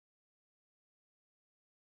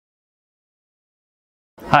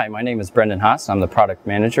Hi, my name is Brendan Haas. I'm the Product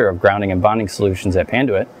Manager of Grounding and Bonding Solutions at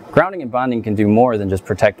Panduit. Grounding and bonding can do more than just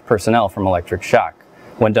protect personnel from electric shock.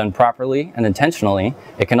 When done properly and intentionally,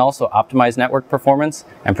 it can also optimize network performance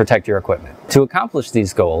and protect your equipment. To accomplish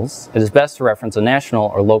these goals, it is best to reference a national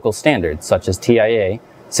or local standard such as TIA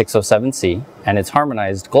 607C and its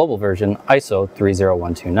harmonized global version ISO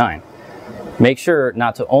 30129. Make sure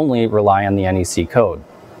not to only rely on the NEC code.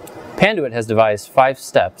 Panduit has devised 5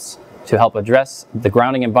 steps to help address the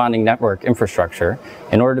grounding and bonding network infrastructure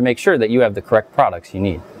in order to make sure that you have the correct products you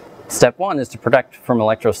need. Step 1 is to protect from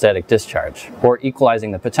electrostatic discharge, or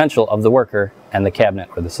equalizing the potential of the worker and the cabinet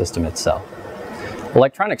or the system itself.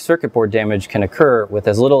 Electronic circuit board damage can occur with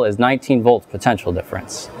as little as 19 volts potential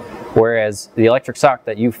difference, whereas the electric shock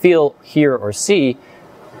that you feel, hear, or see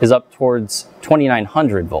is up towards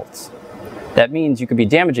 2900 volts. That means you could be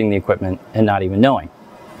damaging the equipment and not even knowing.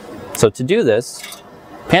 So to do this,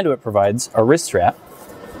 Panduit provides a wrist strap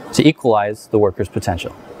to equalize the worker's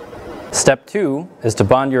potential. Step 2 is to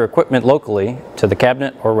bond your equipment locally to the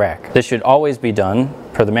cabinet or rack. This should always be done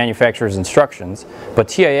per the manufacturer's instructions, but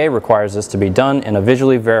TIA requires this to be done in a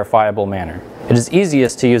visually verifiable manner. It is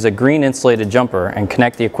easiest to use a green insulated jumper and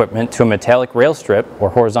connect the equipment to a metallic rail strip or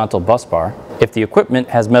horizontal bus bar. If the equipment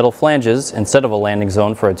has metal flanges instead of a landing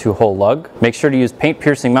zone for a 2-hole lug, make sure to use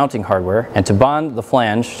paint-piercing mounting hardware and to bond the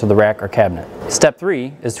flange to the rack or cabinet. Step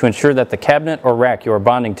 3 is to ensure that the cabinet or rack you are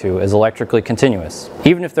bonding to is electrically continuous.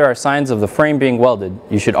 Even if there are signs of the frame being welded,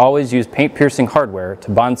 you should always use paint-piercing hardware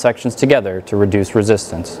to bond sections together to reduce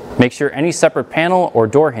resistance. Make sure any separate panel or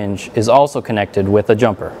door hinge is also connected with a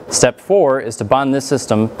jumper. Step 4 is to bond this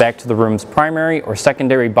system back to the room's primary or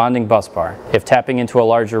secondary bonding bus bar. If tapping into a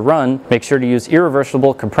larger run, make sure to use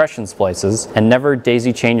irreversible compression splices and never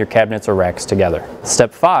daisy chain your cabinets or racks together.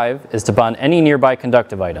 Step 5 is to bond any nearby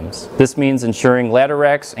conductive items. This means ensuring ladder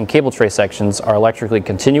racks and cable tray sections are electrically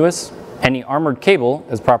continuous, any armored cable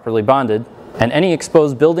is properly bonded, and any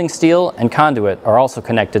exposed building steel and conduit are also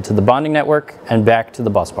connected to the bonding network and back to the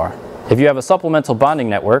bus bar. If you have a supplemental bonding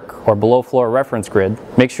network or below floor reference grid,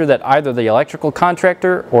 make sure that either the electrical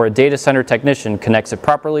contractor or a data center technician connects it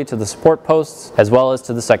properly to the support posts as well as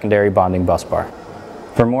to the secondary bonding bus bar.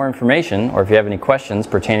 For more information, or if you have any questions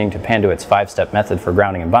pertaining to Panduit's 5-step method for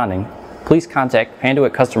grounding and bonding, please contact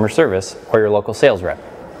Panduit Customer Service or your local sales rep.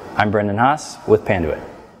 I'm Brendan Haas with Panduit.